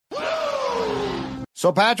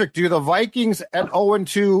So, Patrick, do the Vikings at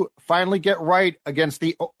 0-2 finally get right against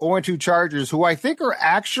the 0-2 Chargers, who I think are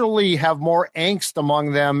actually have more angst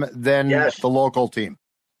among them than the local team?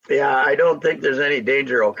 Yeah, I don't think there's any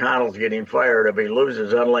danger O'Connell's getting fired if he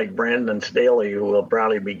loses, unlike Brandon Staley, who will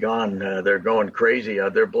probably be gone. They're going crazy.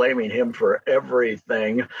 They're blaming him for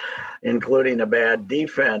everything, including a bad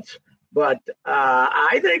defense. But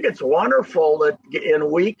I think it's wonderful that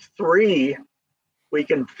in week 3, we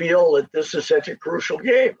can feel that this is such a crucial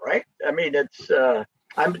game, right? I mean, it's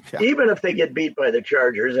even if they get beat by the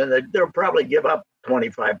Chargers, and they'll probably give up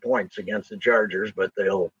 25 points against the Chargers, but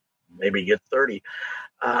they'll maybe get 30.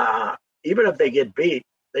 Even if they get beat,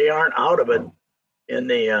 they aren't out of it in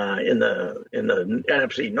the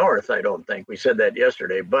NFC North. I don't think we said that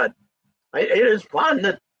yesterday, but it is fun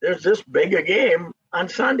that there's this big a game on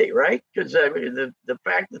Sunday, right? Because I mean, the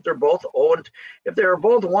fact that they're both 0, if they were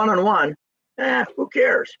both 1-1, who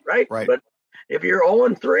cares, right? Right. But if you're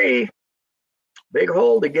 0-3, big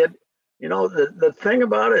hole to get. You know, the thing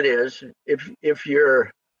about it is, if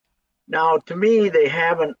you're now, to me, they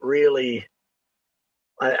haven't really.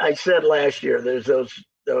 I said last year there's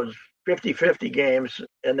those 50-50 games,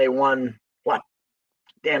 and they won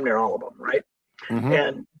damn near all of them, right? Mm-hmm.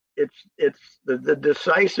 And it's the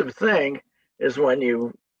decisive thing is when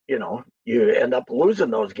you end up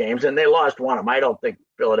losing those games, and they lost one of them. I don't think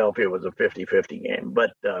Philadelphia was a 50-50 game,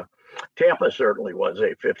 but Tampa certainly was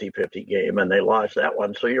a 50-50 game, and they lost that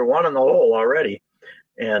one. So you're one in the hole already.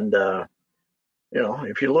 And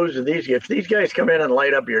if you lose to if these guys come in and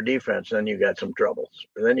light up your defense, then you got some troubles.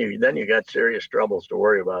 Then you got serious troubles to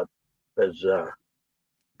worry about, because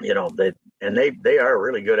they are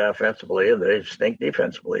really good offensively, and they stink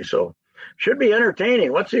defensively. So should be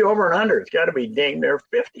entertaining. What's the over and under? It's got to be dang near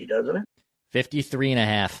 50, doesn't it?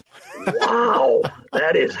 53.5. Wow,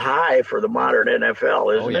 that is high for the modern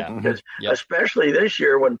NFL, isn't it? Because especially this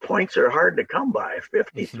year when points are hard to come by,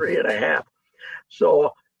 53.5.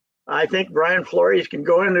 So I think Brian Flores can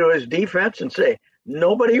go into his defense and say,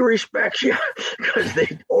 nobody respects you, because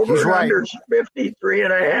the over and under is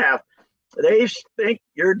 53.5. They think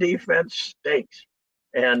your defense stinks.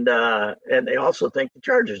 And they also think the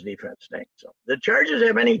Chargers defense stinks. So the Chargers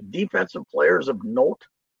have any defensive players of note?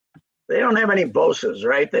 They don't have any Bosas,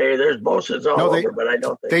 right? There's Bosas all over, but I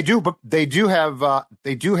don't think they do. But they do have a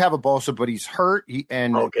Bosa, but he's hurt, I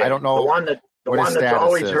don't know the one that's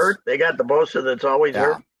always hurt. They got the Bosa that's always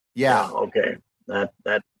hurt. Yeah. Okay. That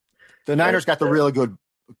the Niners got the really good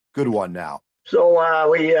one now. So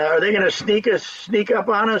are they going to sneak up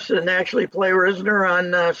on us and actually play Risner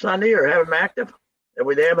on Sunday, or have him active?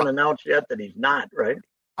 They haven't announced yet that he's not, right?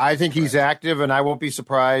 I think he's active, and I won't be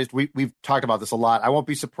surprised. We've talked about this a lot. I won't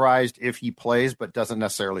be surprised if he plays, but doesn't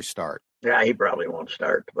necessarily start. Yeah, he probably won't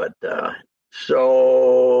start. But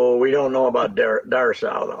so we don't know about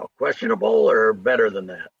Darsow, though. Questionable or better than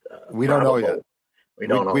that? We don't know yet. We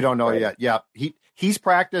don't know yet. Yeah, he's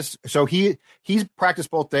practiced. So he's practiced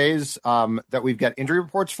both days that we've got injury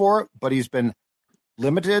reports for, but he's been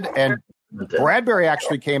limited. And Bradbury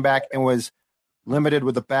actually came back and was limited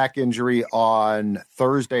with a back injury on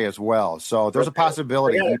Thursday as well. So there's a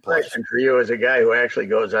possibility he plays. Question for you as a guy who actually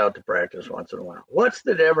goes out to practice once in a while. What's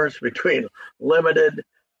the difference between limited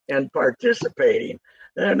and participating?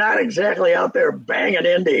 They're not exactly out there banging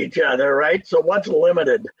into each other, right? So what's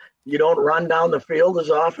limited? You don't run down the field as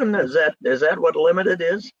often? Is that what limited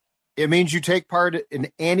is? It means you take part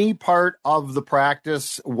in any part of the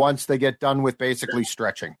practice once they get done with basically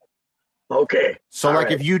stretching. Okay. So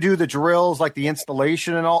if you do the drills, like the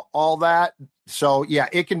installation and all that, so yeah,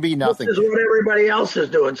 it can be nothing. This is what everybody else is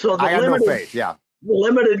doing. So I have no faith. Yeah. The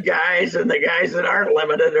limited guys and the guys that aren't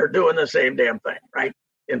limited are doing the same damn thing, right?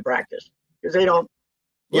 In practice. Because they don't.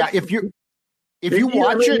 Yeah. If you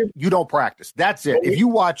watch it, you don't practice. That's it. If you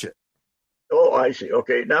watch it. Oh, I see.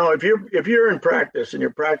 Okay. Now, if you're in practice and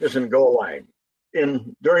you're practicing goal line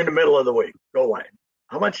during the middle of the week, goal line,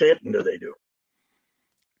 how much hitting do they do?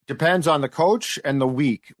 Depends on the coach and the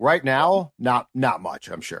week. Right now, not much,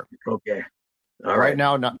 I'm sure. Okay. All right.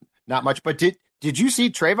 Now, not much. But did you see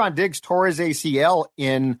Trayvon Diggs tore his ACL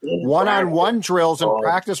in one-on-one drills and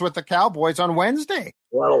practice with the Cowboys on Wednesday?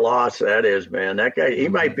 What a loss that is, man. That guy, he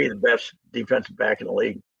might be the best defensive back in the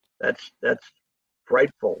league. That's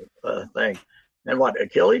frightful thing. And what,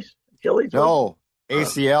 Achilles? No,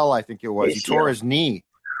 ACL, I think it was. ACL. He tore his knee.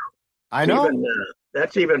 I know.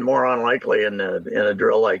 That's even more unlikely in a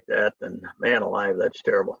drill like that than, man alive, that's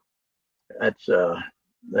terrible. That's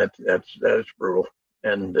brutal.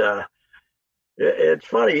 And it's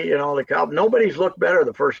funny, nobody's looked better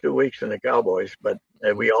the first 2 weeks than the Cowboys, but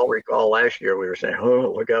we all recall last year we were saying,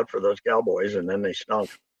 oh, look out for those Cowboys, and then they stunk.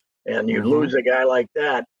 and you lose a guy like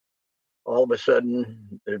that, all of a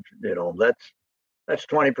sudden, that's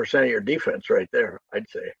 20% of your defense right there. I'd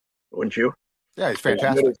say, wouldn't you? Yeah, he's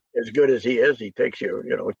fantastic. As good as he is, he takes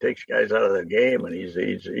takes guys out of the game, and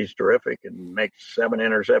he's terrific and makes 7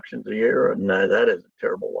 interceptions a year, and that is a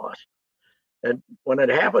terrible loss. And when it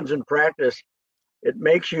happens in practice, it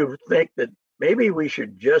makes you think that maybe we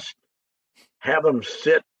should just have them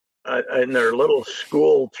sit in their little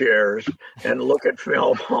school chairs and look at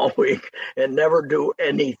film all week and never do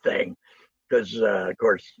anything. Because, of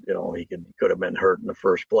course, he could have been hurt in the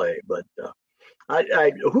first play. But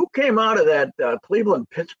who came out of that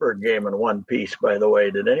Cleveland-Pittsburgh game in one piece, by the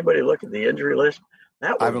way? Did anybody look at the injury list?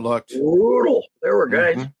 That was I haven't looked. Brutal. There were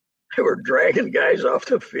guys, they were dragging guys off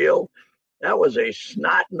the field. That was a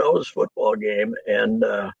snot-nosed football game. And,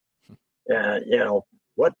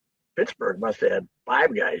 what Pittsburgh must have had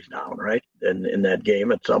 5 guys down, right, in that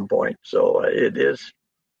game at some point. So it is,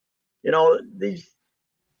 you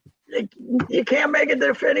can't make it to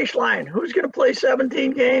the finish line. Who's going to play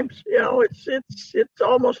 17 games? It's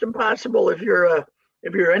almost impossible if you're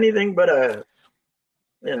anything but a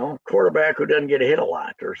quarterback who doesn't get hit a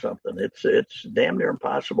lot or something. It's damn near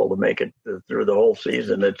impossible to make it through the whole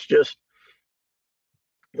season. It's just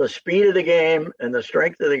the speed of the game and the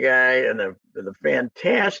strength of the guy and the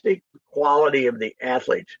fantastic quality of the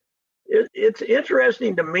athletes. It's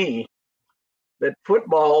interesting to me that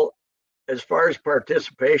football, as far as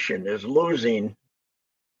participation, is losing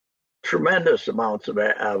tremendous amounts of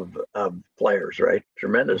players, right?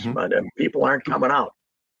 Tremendous amount. And people aren't coming out.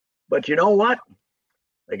 But you know what?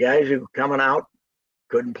 The guys who are coming out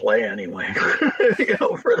couldn't play anyway,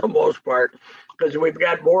 for the most part, because we've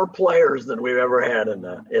got more players than we've ever had in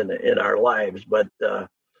our lives. But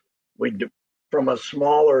we do, from a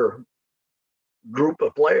smaller group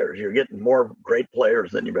of players, you're getting more great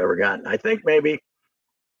players than you've ever gotten. I think maybe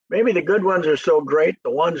the good ones are so great,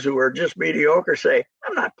 the ones who are just mediocre say,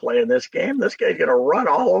 I'm not playing this game. This guy's going to run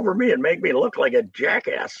all over me and make me look like a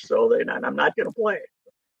jackass, so I'm not going to play.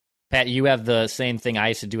 Pat, you have the same thing I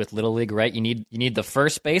used to do with Little League, right? You need the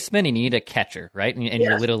first baseman, and you need a catcher, right? In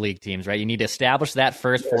your Little League teams, right? You need to establish that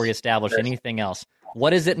first before you establish anything else.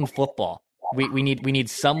 What is it in football? We need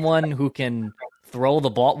someone who can throw the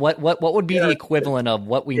ball. What would be the equivalent of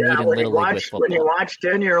what we need in Little League with football? When you watch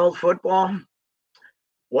 10-year-old football,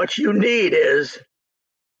 what you need is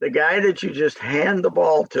the guy that you just hand the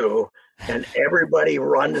ball to, and everybody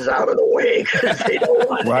runs out of the way because they don't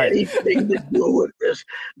want anything to do with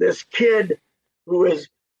this kid who is.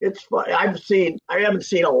 It's fun. I haven't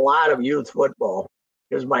seen a lot of youth football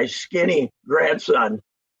because my skinny grandson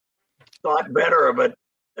thought better of it.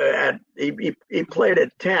 He played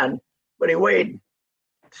at 10, but he weighed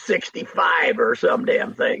 65 or some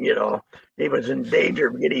damn thing. He was in danger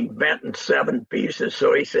of getting bent in 7 pieces.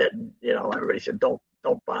 So he said, everybody said, don't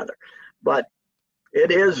bother. But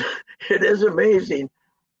it is amazing.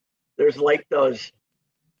 There's like those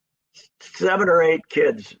 7 or 8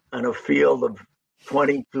 kids on a field of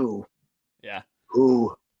 22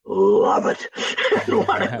 who love it and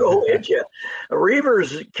want to go with you.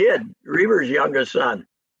 Reaver's youngest son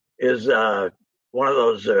is one of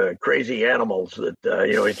those crazy animals that,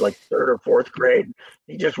 he's like 3rd or 4th grade.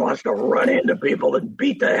 He just wants to run into people and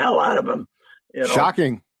beat the hell out of them.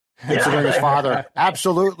 Shocking. Considering his father.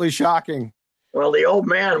 Absolutely shocking. Well, the old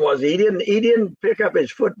man he didn't pick up his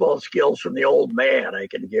football skills from the old man. I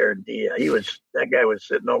can guarantee you. That guy was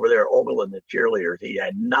sitting over there ogling the cheerleaders. He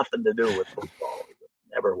had nothing to do with football. He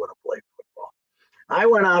never would have played football. I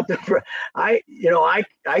went out there. I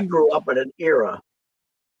grew up in an era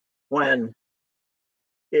when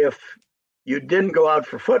if you didn't go out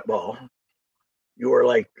for football, you were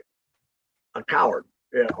like a coward.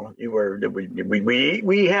 You were.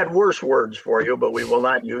 We had worse words for you, but we will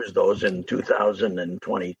not use those in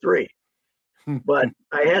 2023. But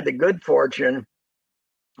I had the good fortune,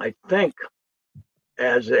 I think,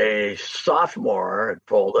 as a sophomore at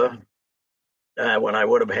Fulda, when I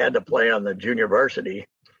would have had to play on the junior varsity,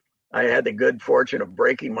 I had the good fortune of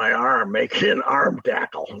breaking my arm, making an arm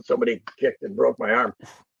tackle. Somebody kicked and broke my arm.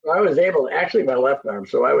 I was able to, actually my left arm,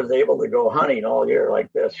 so I was able to go hunting all year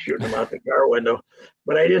like this, shooting them out the car window,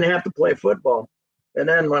 but I didn't have to play football. And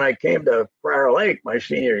then when I came to Prior Lake, my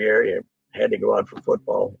senior year, you had to go out for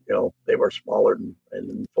football. They were smaller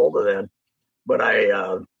than Fulda then, but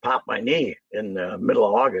I popped my knee in the middle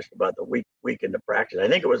of August, about the week into practice. I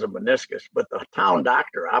think it was a meniscus, but the town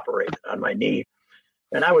doctor operated on my knee,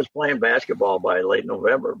 and I was playing basketball by late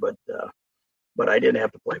November, but but I didn't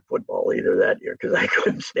have to play football either that year because I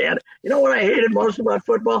couldn't stand it. You know what I hated most about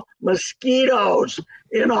football? Mosquitoes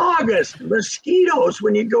in August. Mosquitoes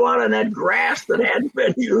when you go out on that grass that hadn't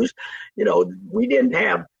been used. We didn't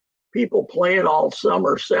have people playing all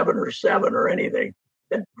summer 7-on-7 or anything.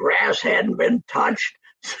 That grass hadn't been touched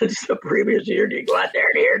since the previous year. You go out there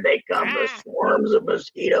and here they come, the swarms of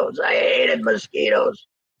mosquitoes. I hated mosquitoes.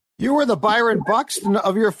 You were the Byron Buxton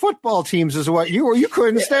of your football teams is what you were. You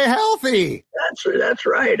couldn't stay healthy. That's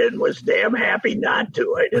right, and was damn happy not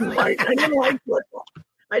to. I didn't like football.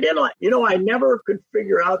 I never could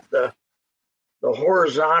figure out the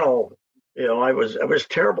horizontal. I was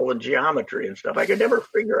terrible in geometry and stuff. I could never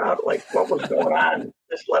figure out like what was going on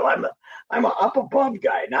this level. I'm an up above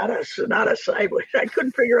guy, not a sideways. I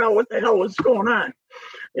couldn't figure out what the hell was going on.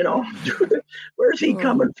 Where's he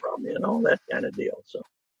coming from? That kind of deal. So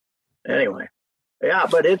anyway, yeah,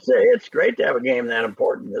 but it's great to have a game that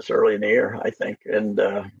important this early in the year, I think, and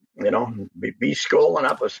be schooling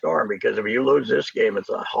up a storm because if you lose this game, it's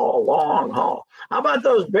a long haul. How about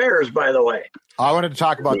those Bears, by the way? I wanted to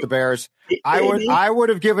talk about the Bears. I would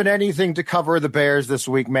have given anything to cover the Bears this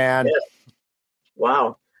week, man. Yes.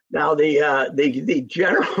 Wow. Now the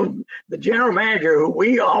general manager who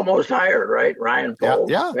we almost hired, right, Ryan Poles.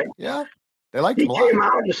 Yeah. They liked him a lot. He came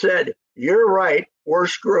out and said, "You're right. We're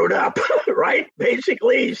screwed up," right?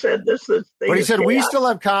 Basically, he said this thing. But he said, we still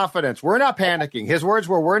have confidence. We're not panicking. His words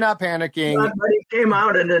were, we're not panicking. But he came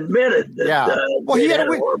out and admitted that. Yeah. Well, he had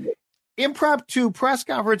an impromptu press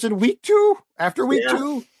conference in week 2, after week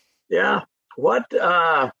 2. Yeah. What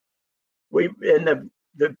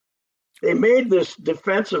they made this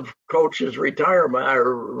defensive coach's retirement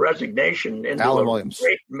or resignation into Alan a Williams.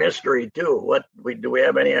 great mystery, too. Do we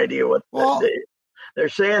have any idea what they're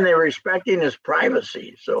saying? They're respecting his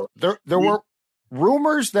privacy. So there were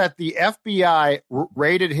rumors that the FBI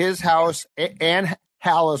raided his house and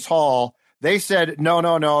Hallis Hall. They said,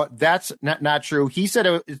 no, that's not true. He said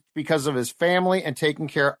it was because of his family and taking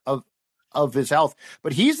care of his health.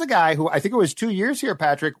 But he's the guy who, I think it was 2 years here,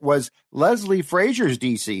 Patrick, was Leslie Frazier's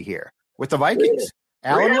DC here with the Vikings.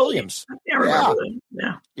 Really? Alan Williams. I remember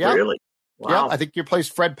that. Yeah. Really? Wow. Yeah, I think you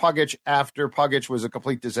replaced Fred Puggich after Puggich was a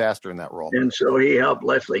complete disaster in that role. And so he helped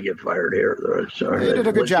Leslie get fired here. So he did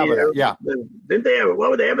a good job of that, yeah. Did they have, what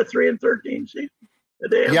would they have, a 3-13 season?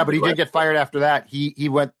 Yeah, but he did get fired after that. He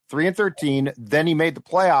went 3-13. Then he made the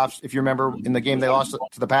playoffs, if you remember, in the game they lost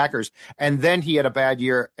to the Packers. And then he had a bad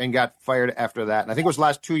year and got fired after that. And I think it was the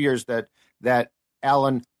last 2 years that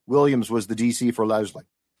Alan Williams was the DC for Leslie.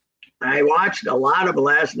 I watched a lot of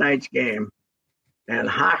last night's game, and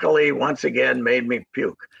Hockley once again made me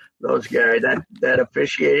puke. Those guys, that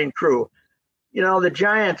officiating crew. The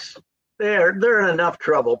Giants, they're in enough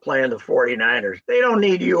trouble playing the 49ers. They don't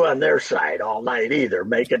need you on their side all night either.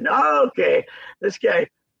 This guy,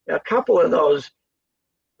 a couple of those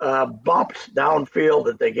bumps downfield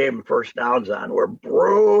that they gave him first downs on were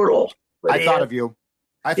brutal. I thought of you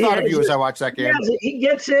as I watched that game. He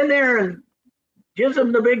gets in there and gives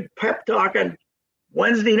them the big pep talk on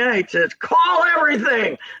Wednesday night, says, call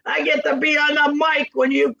everything. I get to be on the mic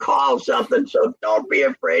when you call something, so don't be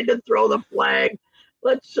afraid to throw the flag.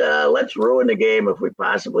 Let's ruin the game if we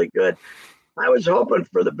possibly could. I was hoping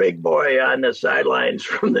for the big boy on the sidelines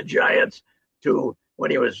from the Giants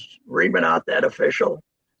when he was reaming out that official,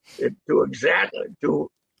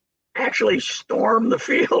 to actually storm the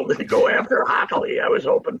field and go after Hockley. I was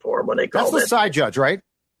hoping for him when they called That's the side judge, right?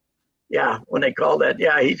 Yeah, when they call that,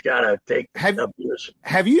 he's got to take abuse.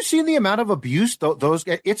 Have you seen the amount of abuse those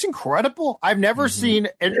guys? It's incredible. I've never seen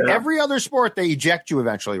in every other sport they eject you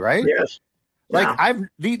eventually, right? Yes.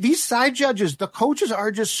 These side judges, the coaches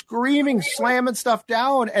are just screaming, slamming stuff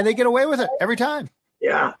down, and they get away with it every time.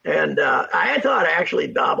 Yeah, and I thought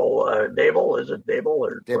actually Dable, is it Dable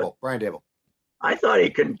or Dable? Brian Dable. I thought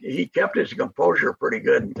he kept his composure pretty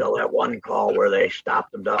good until that one call where they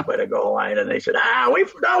stopped him up at a goal line and they said,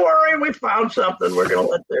 don't worry, we found something. We're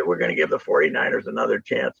gonna give the 49ers another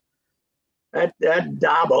chance. That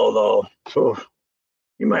Dabo though,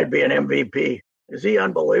 he might be an MVP. Is he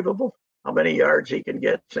unbelievable? How many yards he can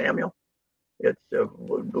get, Samuel? It's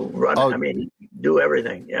run. Do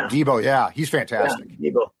everything. Yeah. Debo, yeah, he's fantastic. Yeah,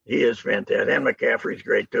 Debo, he is fantastic, and McCaffrey's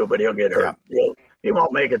great too, but he'll get hurt. Yeah. He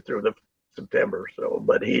won't make it through the September,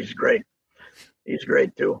 but he's great. He's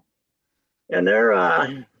great too. And they're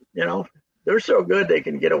they're so good they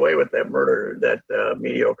can get away with that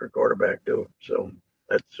mediocre quarterback too. So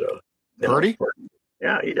that's Purdy?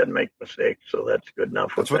 Yeah, he doesn't make mistakes, so that's good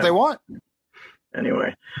enough. That's what they want.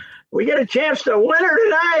 Anyway, we get a chance to win her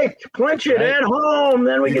tonight, clinch it at home,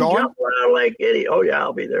 then we can jump around like idiot. Oh yeah,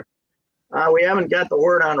 I'll be there. We haven't got the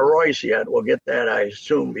word on Reusse yet. We'll get that, I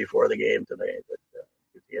assume, before the game today. But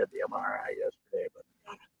he had the MRI yesterday. But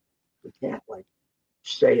we can't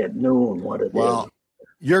say at noon what it is.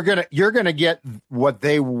 You're gonna get what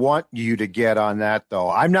they want you to get on that, though.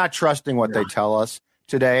 I'm not trusting what they tell us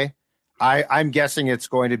today. I'm guessing it's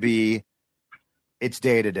going to be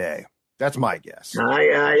day to day. That's my guess.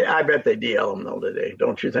 I bet they DL him though today.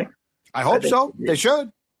 Don't you think? I hope so. They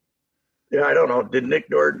should. Yeah, I don't know. Did Nick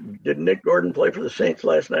Gordon play for the Saints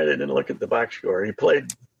last night? I didn't look at the box score. He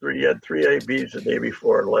played he had 3 ABs the day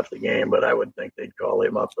before and left the game, but I would think they'd call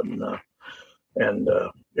him up and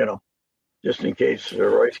just in case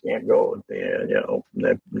Royce can't go at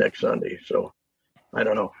the next Sunday. So I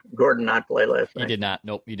don't know. Gordon not play last night. He did not.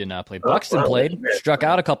 Nope, he did not play. Buxton played. Struck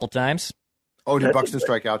out a couple times. Oh, did Buxton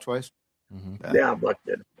strike out twice? Mm-hmm. Yeah, Buck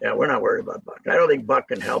did. Yeah, we're not worried about Buck. I don't think Buck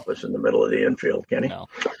can help us in the middle of the infield, can he? No.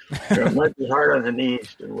 Might be hard on the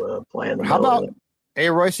knees to play in the middle. Hey,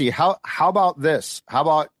 Reusse, how about this? How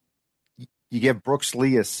about you give Brooks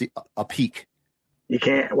Lee a peek? You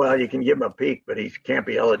can't. Well, you can give him a peek, but he can't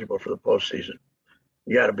be eligible for the postseason.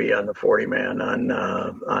 You got to be on the 40-man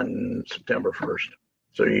on September 1st.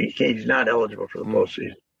 So he's not eligible for the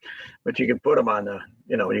postseason. But you can put him on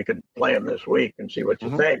you can play him this week and see what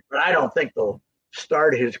you think. But I don't think they'll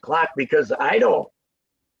start his clock because I don't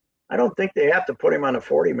think they have to put him on a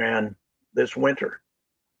 40-man this winter.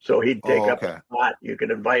 So he'd take up a spot. He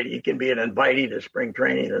can be an invitee to spring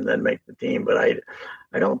training and then make the team. But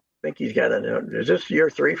I don't think he's got is this year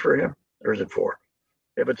 3 for him or is it 4?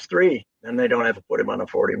 If it's 3, then they don't have to put him on a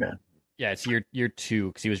 40-man. Yeah, it's year 2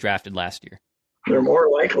 because he was drafted last year. They're more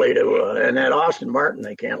likely to, and that Austin Martin,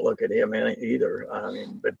 they can't look at him either.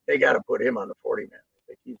 But they got to put him on the 40-man. I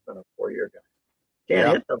think he's been a 4-year guy.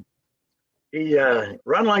 Can't hit them. He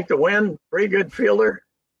run like the wind, pretty good fielder,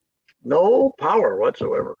 no power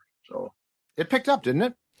whatsoever. So it picked up, didn't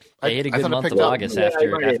it? He had a good month of August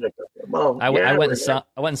after. I went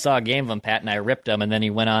and saw a game of him, Pat, and I ripped him, and then he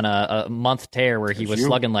went on a month tear where he was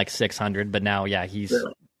slugging like 600. But now, he's.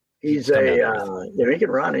 He's he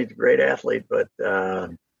can run. He's a great athlete, but I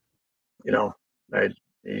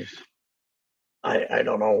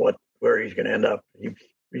don't know where he's going to end up.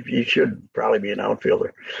 He should probably be an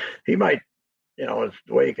outfielder. He might, it's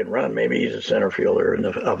the way he can run. Maybe he's a center fielder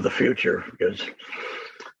of the future because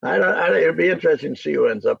it'd be interesting to see who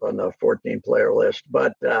ends up on the 14-player list.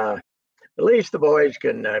 But at least the boys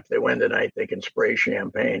can, if they win tonight, they can spray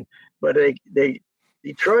champagne. But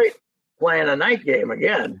Detroit playing a night game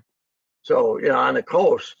again. So, on the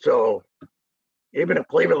coast. So even if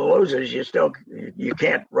Cleveland loses, you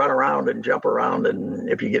can't run around and jump around. And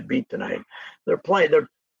if you get beat tonight, they're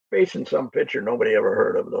facing some pitcher nobody ever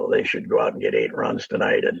heard of, though. They should go out and get 8 runs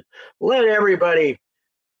tonight and let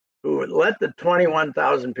the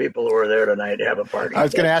 21,000 people who are there tonight have a party. I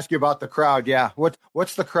was going to ask you about the crowd. Yeah.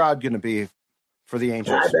 What's the crowd going to be for the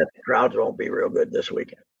Angels? I bet the crowds won't be real good this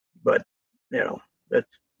weekend, but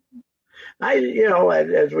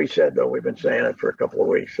as we said, though, we've been saying it for a couple of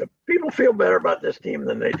weeks. People feel better about this team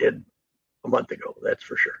than they did a month ago. That's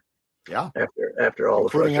for sure. Yeah. After all the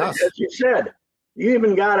frustration, as you said, you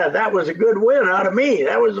even got that was a good win out of me.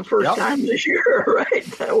 That was the first time this year, right?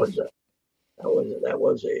 That was a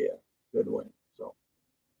good win. So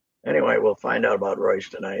anyway, we'll find out about Reusse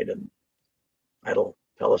tonight, and that'll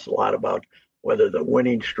tell us a lot about whether the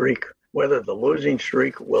losing streak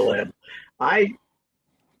will end.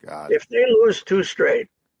 If they lose 2 straight,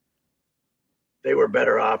 they were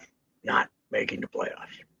better off not making the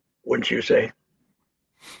playoffs. Wouldn't you say?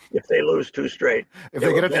 If they lose 2 straight. If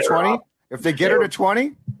they get it to 20? If they get her to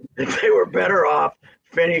 20? They were better off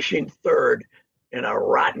finishing 3rd in a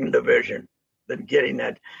rotten division than getting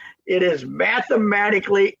that. It is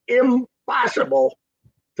mathematically impossible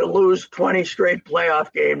to lose 20 straight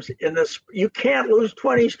playoff games in this. You can't lose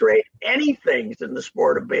 20 straight anythings in the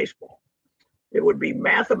sport of baseball. It would be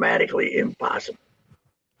mathematically impossible.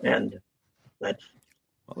 And that's.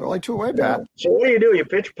 Well, they're only 2 away, Pat. So what do? You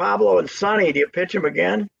pitch Pablo and Sonny. Do you pitch them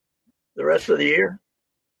again the rest of the year?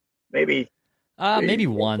 Maybe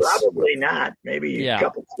once. Probably not. Maybe a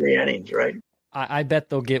couple, 3 innings, right? I bet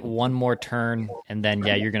they'll get one more turn, and then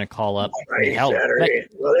you're going to call up. Right, hell,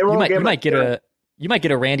 you might get a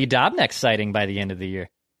Randy Dobnak sighting by the end of the year.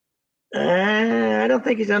 I don't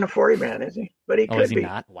think he's on a 40-man, is he? But he could be.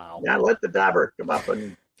 Not? Wow. Now let the Dauber come up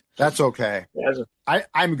and. That's okay.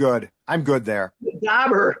 I'm good. I'm good there.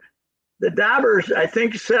 The Daubers, I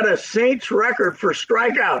think, set a Saints record for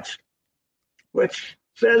strikeouts, which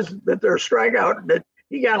says that their strikeout that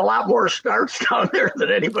he got a lot more starts down there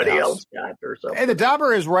than anybody else got or something. Hey, the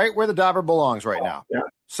Dauber is right where the Dauber belongs right now. Yeah.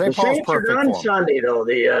 St. Paul's Saints perfect are on for him. Sunday, though.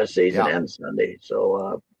 The season ends Sunday.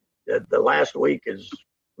 So the last week is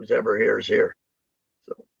who's ever here is here.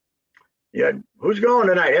 So, yeah, who's going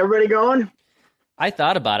tonight? Everybody going? I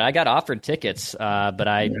thought about it. I got offered tickets, but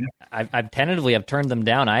I've tentatively have turned them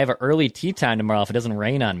down. I have an early tea time tomorrow if it doesn't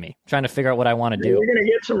rain on me. I'm trying to figure out what I want to do. You're going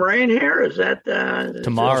to get some rain here? Is that tomorrow? It's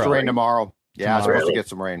supposed to rain tomorrow. Yeah, it's supposed to Really? get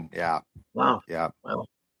some rain. Yeah. Wow. Yeah. Wow.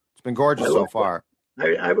 It's been gorgeous so far.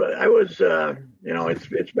 I was,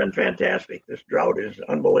 it's been fantastic. This drought is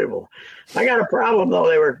unbelievable. I got a problem, though.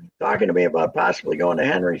 They were talking to me about possibly going to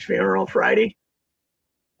Henry's funeral Friday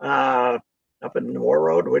up in War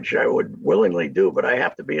Road, which I would willingly do, but I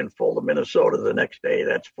have to be in Fulda, Minnesota the next day.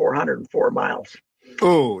 That's 404 miles.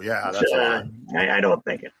 Oh, yeah. That's I don't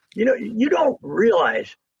think it. You don't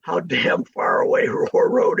realize how damn far away War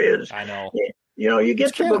Road is. I know. You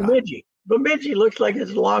get to Bemidji. Bemidji looks like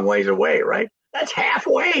it's a long ways away, right? That's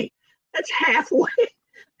halfway.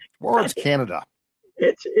 War Road's Canada.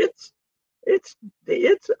 It's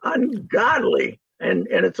ungodly, and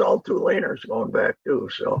it's all two laners going back too.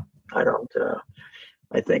 So I don't.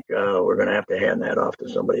 I think we're going to have to hand that off to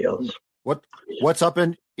somebody else. What's up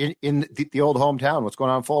in the old hometown? What's going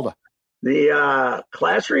on in Fulda? The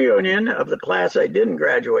class reunion of the class I didn't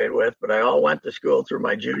graduate with, but I all went to school through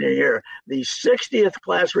my junior year. The 60th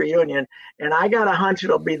class reunion, and I got a hunch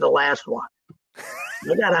it'll be the last one.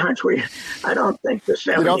 I got a hunch I don't think the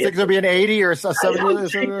 70th. You don't think there'll be an 80 or a 70th? I don't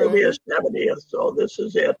think there'll be a 70th, so this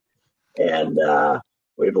is it. And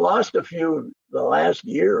we've lost a few the last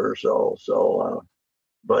year or so.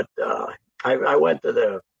 But I went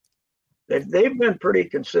to they've been pretty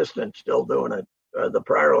consistent still doing it. The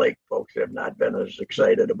Prior Lake folks have not been as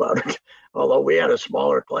excited about it, although we had a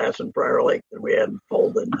smaller class in Prior Lake than we had in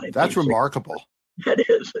Fulda. That's remarkable. It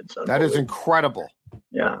is. That is incredible.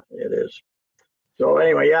 Yeah, it is. So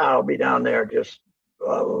anyway, I'll be down there. Just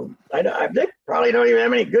I think probably don't even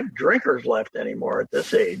have any good drinkers left anymore at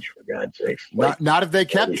this age, for God's sakes. Not if they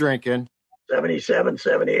kept drinking. 77,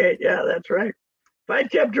 78. Yeah, that's right. If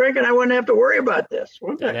I'd kept drinking, I wouldn't have to worry about this.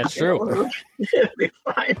 That's true. It'd be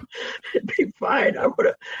fine. I would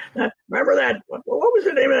have. Remember that? What was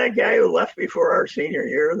the name of that guy who left before our senior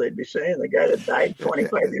year? They'd be saying the guy that died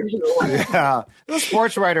 25 years ago. Yeah, a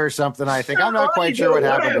sports writer or something. I think I'm not quite sure what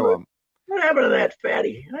happened to him. What happened to that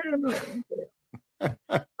fatty? I don't know.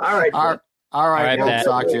 All right. All right. We'll Pat.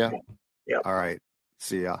 talk to you. Yep. All right.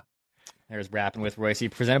 See ya. There's Rapping with Reusse,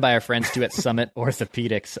 presented by our friends too at Summit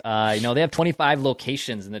Orthopedics. They have 25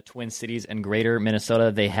 locations in the Twin Cities and Greater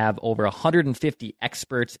Minnesota. They have over 150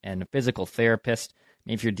 experts and physical therapists.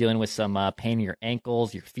 Maybe if you're dealing with some pain in your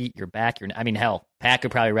ankles, your feet, your back, hell, Pat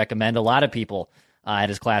could probably recommend a lot of people at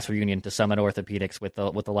his class reunion to Summit Orthopedics with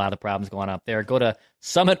a lot of the problems going up there. Go to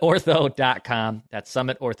summitortho.com. That's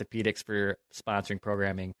Summit Orthopedics for sponsoring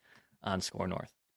programming on Score North.